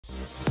Welcome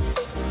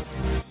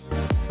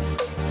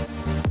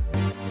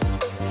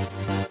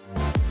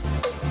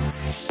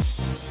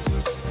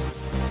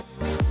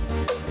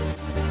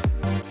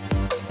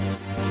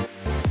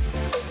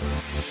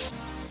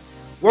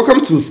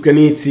to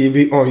OSIKANI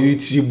TV on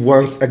YouTube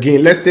once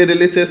again. Let's take the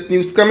latest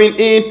news coming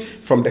in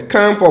from the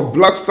camp of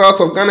Black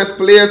Stars of Ghana's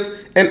players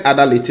and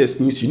other latest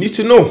news you need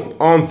to know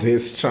on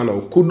this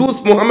channel.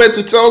 Kudus Mohammed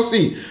to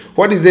Chelsea.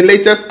 What is the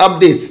latest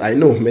updates? I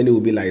know many will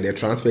be like the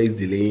transfer is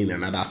delaying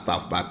and other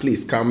stuff, but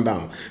please calm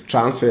down.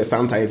 Transfer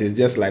sometimes is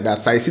just like that.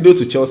 Saicedo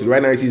to Chelsea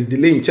right now it is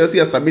delaying. Chelsea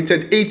has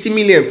submitted 80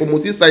 million for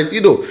Moses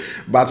Saicedo,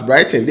 but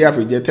Brighton they have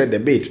rejected the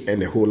bid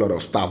and a whole lot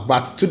of stuff.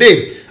 But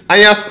today,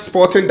 Ajax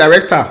sporting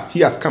director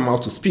he has come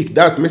out to speak.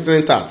 That's Mr.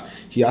 Intat.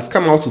 He has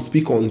come out to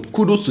speak on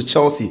Kudus to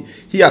Chelsea.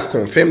 He has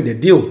confirmed the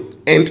deal,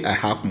 and I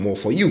have more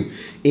for you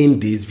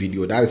in this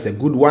video. That is a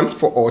good one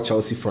for all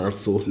Chelsea fans,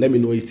 so let me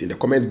know it in the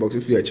comment box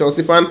if you're a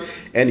Chelsea fan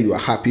and you are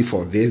happy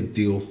for this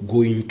deal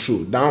going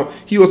through. Now,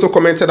 he also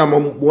commented on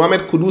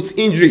Mohamed Kudus'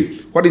 injury.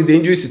 What is the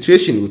injury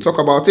situation? We'll talk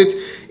about it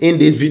in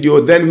this video.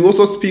 Then we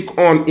also speak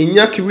on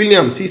Inaki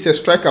Williams. He's a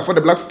striker for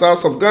the Black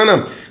Stars of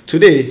Ghana.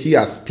 Today, he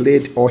has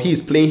played, or he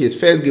is playing his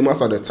first game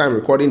as of the time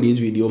recording this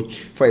video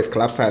for his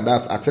club side.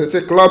 That's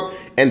Athletic Club,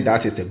 and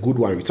that is a good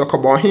one. We talk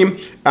about him.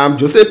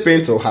 Joseph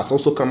Pinto has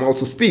also come out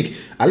to speak.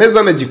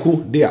 Alexander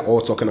Jiku, they are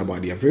all talking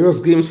about their various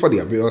games for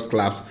their various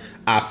clubs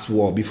as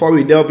well. Before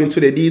we delve into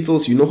the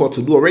details, you know what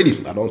to do already.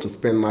 I don't want to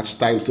spend much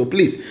time, so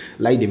please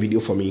like the video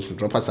for me.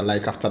 Drop us a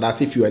like after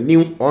that. If you are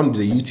new on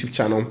the YouTube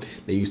channel,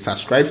 then you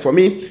subscribe for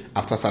me.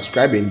 After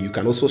subscribing, you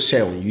can also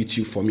share on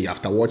YouTube for me.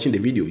 After watching the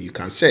video, you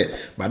can share,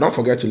 but don't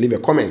forget to leave a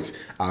comment.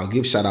 I'll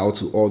give shout out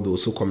to all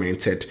those who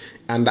commented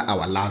under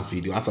our last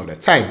video as of the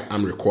time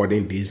I'm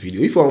recording this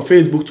video. If you're on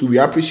Facebook too, we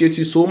appreciate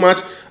you so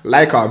much.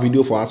 Like our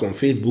video for us on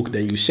Facebook,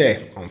 then you share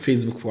on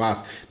Facebook for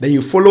us, then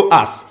you follow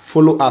us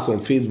on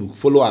Facebook,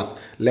 follow us.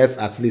 Let's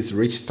at least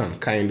reach some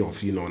kind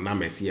of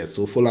numbers here,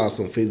 so follow us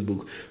on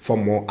Facebook for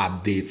more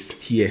updates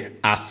here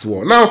as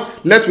well. Now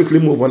let's quickly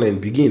move on and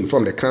begin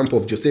from the camp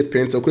of Joseph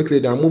Pinto. Quickly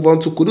then move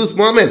on to Kudus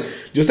Mohammed.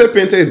 Joseph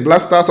Pinto is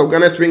Black Stars of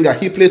Ghana Springer.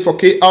 He plays for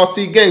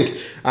KRC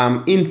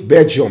Genk in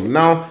Belgium.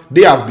 Now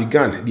they have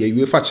begun the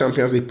UEFA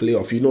Champions League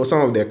playoff. You know,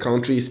 some of the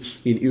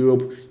countries in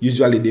Europe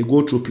usually they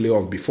go through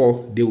playoff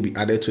before they will be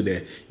added to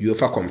the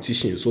UEFA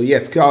competition. So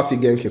yes,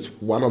 KRC Genk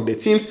is one of the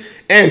teams,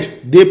 and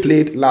they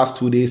played last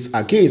 2 days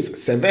against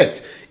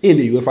Servette in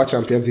the UEFA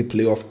Champions League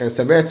playoff. And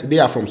Servette, they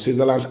are from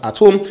Switzerland at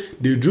home.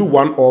 They drew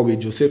 1-1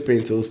 with Joseph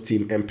Pinto's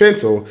team, and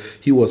Pinto,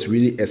 he was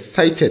really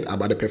excited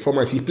about the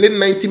performance. He played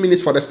 90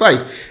 minutes for the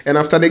side, and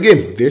after the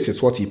game, this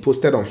is what he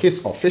posted on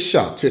his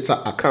official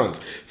Twitter account.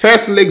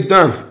 First leg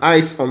done,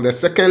 eyes on the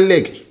second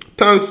leg.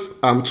 Thanks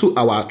to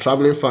our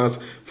traveling fans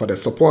for the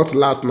support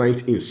last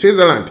night in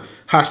Switzerland.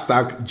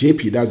 Hashtag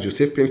JP, that's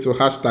Joseph Pinto,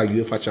 hashtag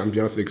UEFA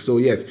Champions League. So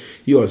yes,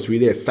 he was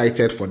really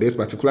excited for this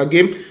particular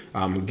game,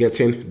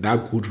 getting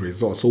that good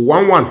result. So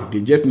 1-1,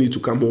 they just need to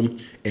come home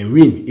and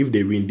win. If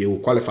they win, they will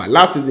qualify.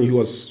 Last season, he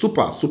was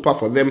super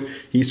for them.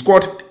 He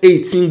scored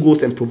 18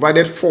 goals and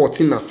provided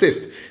 14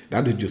 assists.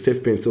 That is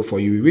Joseph Pinto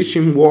for you. We wish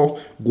him well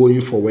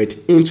going forward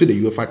into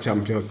the UEFA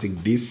Champions League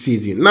this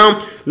season.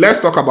 Now, let's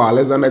talk about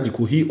Alexander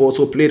Jiku. He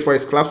also played for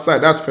his club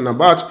side. That's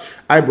Fenerbahce.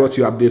 I brought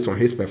you updates on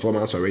his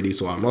performance already,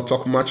 so I'll not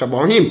talk much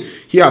about him.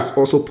 He has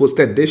also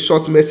posted this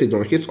short message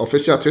on his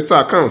official Twitter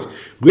account.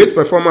 Great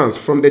performance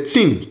from the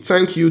team.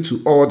 Thank you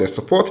to all the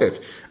supporters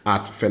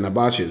at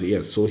Fenerbahce.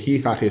 Yes, so he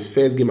had his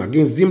first game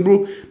against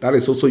Zimbru. That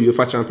is also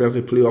UEFA Champions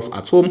League playoff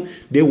at home.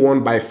 They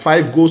won by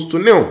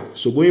 5-0.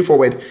 So going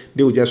forward,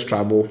 they will just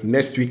travel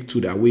next week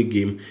to the away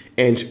game,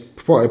 and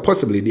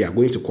possibly they are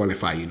going to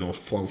qualify,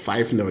 for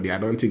 5-0. I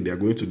don't think they are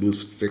going to do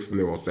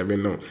 6-0 or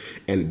 7-0,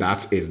 and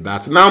that is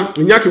that. Now,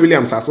 Inaki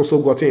Williams has also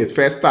gotten his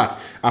first start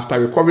after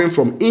recovering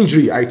from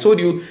injury. I told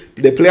you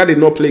the player did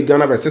not play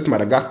Ghana versus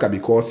Madagascar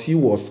because he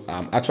was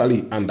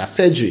actually under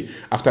surgery.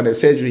 After the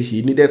surgery,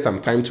 he needed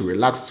some time to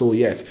relax. So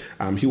yes,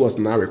 he was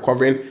now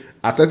recovering.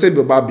 Athletic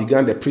Bilbao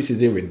began the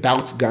preseason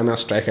without Ghana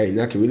striker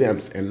Inaki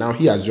Williams, and now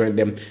he has joined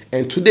them.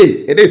 And today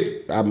it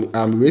is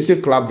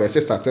Racing Club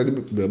versus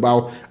Athletic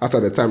Bilbao. After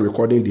the time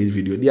recording this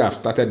video, they have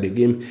started the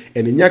game,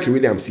 and Inaki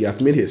Williams, he has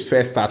made his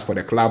first start for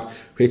the club,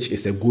 which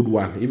is a good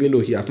one, even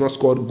though he has not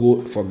scored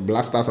goal for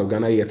Black Stars of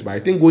Ghana yet. But I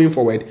think going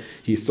forward,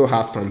 he still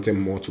has something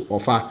more to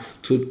offer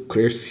to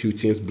Chris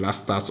Hughton's Black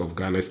Stars of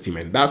Ghana's team,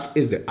 and that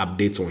is the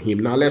update on him.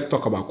 Now let's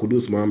talk about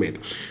Kudus Mohammed.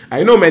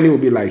 I know many will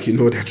be like,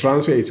 the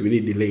transfer is really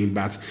delaying,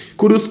 but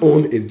Kudus'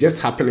 own is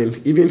just happening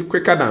even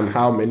quicker than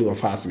how many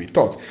of us we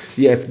thought.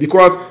 Yes,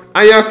 because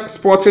Ajax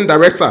sporting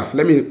director,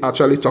 let me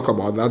actually talk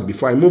about that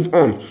before I move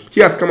on.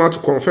 He has come out to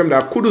confirm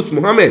that Kudus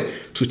Mohammed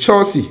to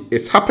Chelsea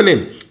is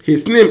happening.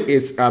 His name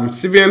is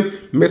Sivian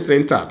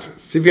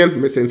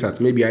Mislintat.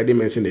 Maybe I didn't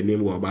mention the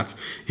name well, but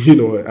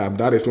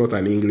that is not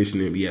an English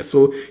name. Yes,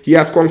 so he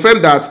has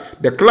confirmed that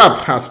the club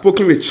has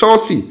spoken with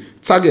Chelsea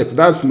target,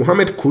 that's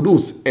Mohamed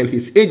Kudus, and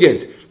his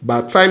agent,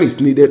 but time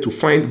is needed to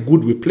find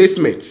good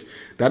replacements.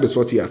 That is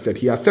what he has said.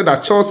 He has said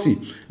that Chelsea,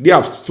 they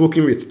have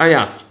spoken with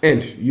Ajax,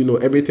 and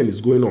everything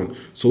is going on.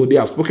 So they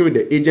have spoken with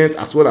the agent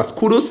as well as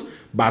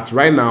Kudus, but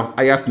right now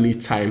Ajax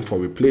need time for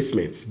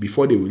replacements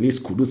before they release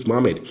Kudus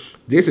Mohammed.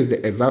 This is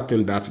the exact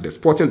thing that the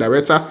sporting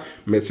director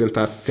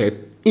Mesenta said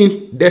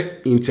in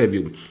the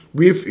interview.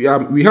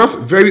 We have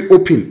very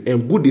open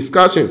and good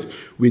discussions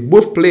with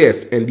both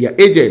players and their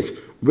agent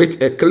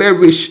with a clear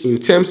wish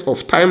in terms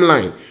of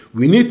timeline.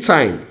 We need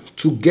time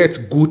to get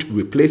good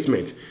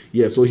replacement.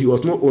 Yeah, so he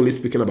was not only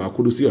speaking about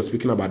Kudus, he was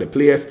speaking about the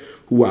players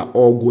who are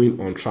all going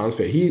on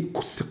transfer. He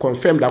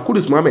confirmed that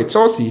Kudus Mohammed,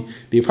 Chelsea,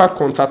 they've had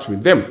contact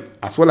with them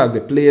as well as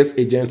the players,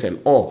 agent and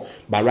all.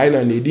 But right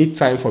now they need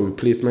time for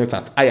replacement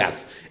at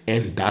Ajax.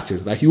 And that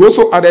is that. He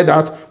also added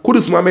that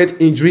Kudus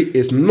Mohammed injury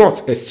is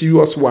not a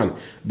serious one,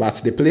 but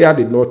the player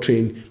did not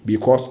train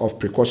because of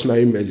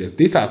precautionary measures.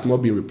 This has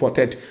not been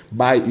reported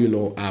by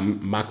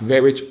Mark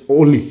Verich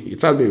only.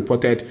 It has been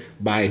reported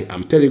by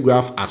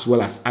Telegraph as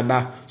well as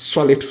other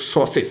solid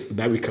sources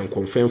that we can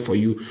confirm for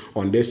you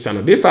on this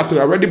channel. This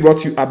afternoon I already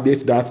brought you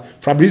updates that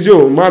Fabrizio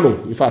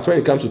Romano, in fact when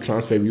it comes to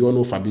transfer, we all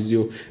know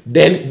Fabrizio,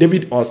 then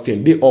David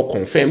Austin, they all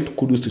confirmed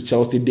Kudus to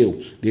Chelsea deal.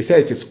 They said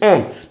it is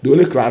on. The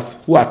only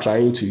clubs who are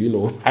trying to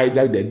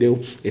hijack the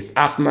deal is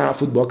Arsenal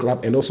Football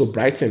Club and also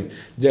Brighton,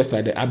 just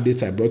like the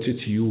updates I brought it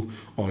to you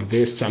on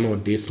this channel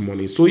this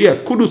morning. So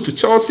yes, Kudus to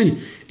Chelsea,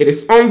 it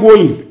is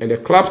ongoing, and the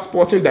club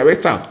sporting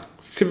director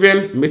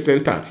Steven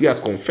Mesenta, he has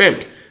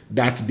confirmed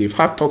that they've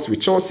had talks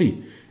with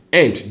Chelsea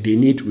and they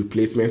need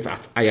replacement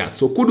at Ajax.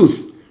 So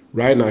Kudus,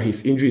 right now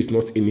his injury is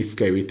not any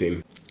scary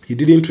thing. He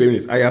didn't train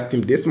with Ajax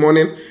team this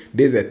morning.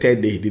 This is the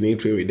third day he didn't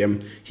train with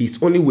them.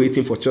 He's only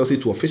waiting for Chelsea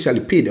to officially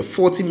pay the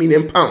 £40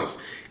 million.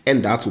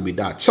 And that will be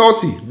that.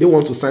 Chelsea, they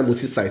want to sign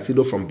Moses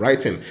Caicedo from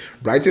Brighton.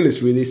 Brighton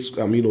is really,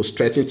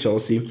 stretching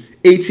Chelsea.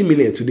 80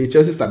 million today.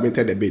 Chelsea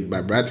submitted a bid,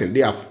 but Brighton,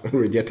 they have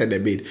rejected the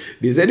bid.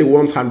 They said they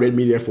want 100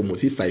 million for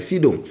Moses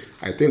Caicedo.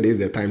 I think this is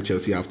the time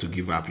Chelsea have to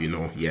give up,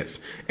 yes.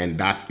 And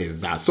that is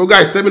that. So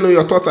guys, let me know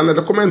your thoughts under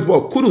the comments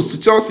box. Kudos to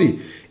Chelsea.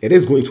 It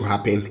is going to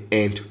happen,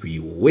 and we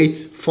wait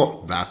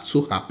for that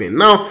to happen.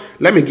 Now,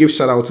 let me give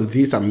shout out to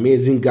these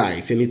amazing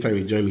guys. Anytime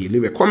you join me,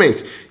 leave a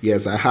comment.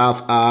 Yes, I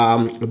have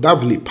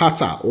Davli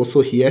Pata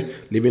also here,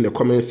 leaving a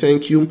comment.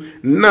 Thank you.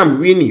 Nam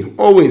Rini,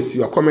 always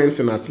you are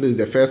commenting at least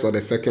the first or the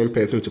second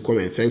person to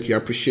comment. Thank you. I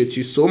appreciate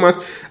you so much.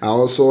 I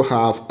also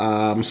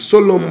have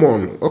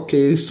Solomon.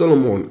 Okay,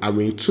 Solomon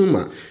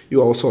Arintuma.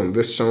 You are also on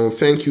this channel.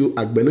 Thank you.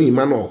 Agbenu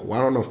Emmanuel,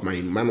 one of my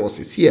Emmanuels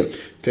is here.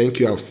 Thank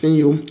you. I've seen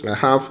you. I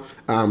have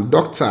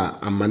Dr.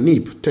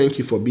 Amanib, thank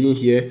you for being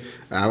here.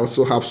 I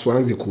also have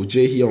Swansea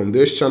Koje here on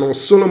this channel.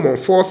 Solomon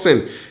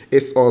Forsen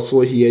is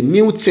also here.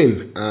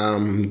 Newton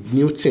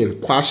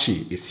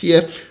Kwashi is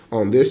here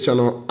on this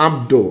channel.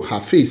 Abdul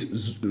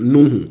Hafiz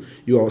Nuhu,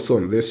 you are also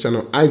on this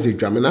channel. Isaac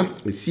Dramina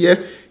is here.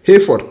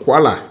 Hayford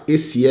Kuala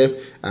is here.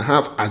 I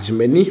have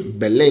Ajmeni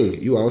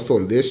Beleng, you are also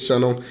on this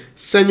channel.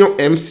 Senor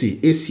MC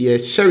is here.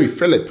 Sherry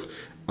Philip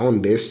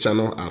on this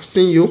channel, I've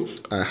seen you.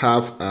 I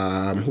have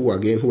who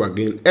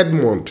again?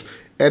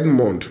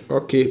 Edmond,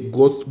 okay,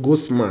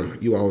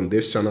 Ghostman, you are on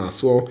this channel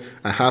as well.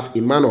 I have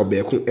Emmanuel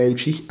Bekun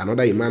entry,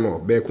 another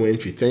Emmanuel Bekun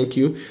entry, thank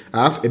you.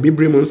 I have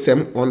Ebibri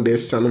Munsem on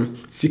this channel.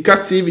 Sika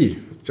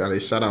TV, Charlie,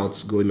 shout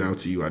out going out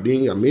to you, you are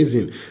doing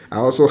amazing. I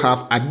also have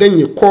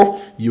Adenyeko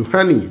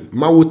Yohani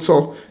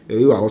Mawuto,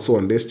 you are also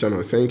on this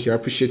channel. Thank you. I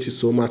appreciate you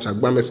so much.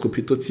 Agbames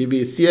Kopito TV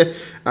is here.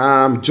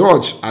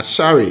 George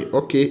Ashari,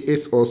 okay,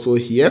 is also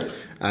here.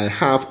 I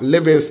have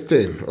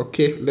Livingston,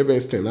 okay,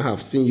 Livingston, I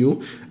have seen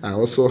you. I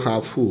also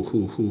have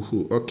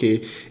who, okay,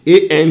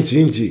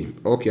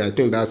 ANGG, okay, I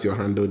think that's your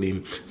handle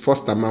name.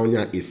 Foster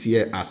Maunya is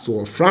here as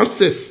well.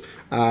 Francis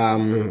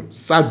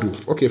Sadu,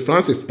 okay,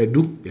 Francis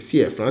Edu is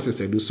here. Francis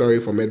Edu, sorry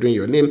for murdering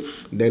your name.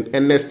 Then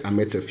Ernest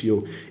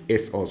Ametefio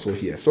is also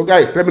here. So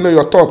guys, let me know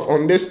your thoughts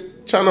on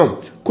this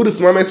channel.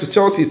 Kudus Mohammed to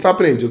Chelsea is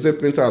happening. Joseph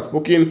Pinter has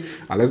spoken.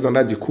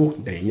 Alexander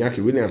Jiku, then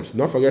Inaki Williams.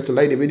 Don't forget to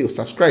like the video,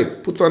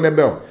 subscribe, put on the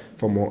bell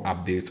for more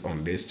updates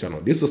on this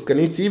channel. This was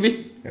OSIKANI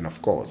TV, and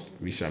of course,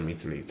 we shall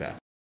meet later.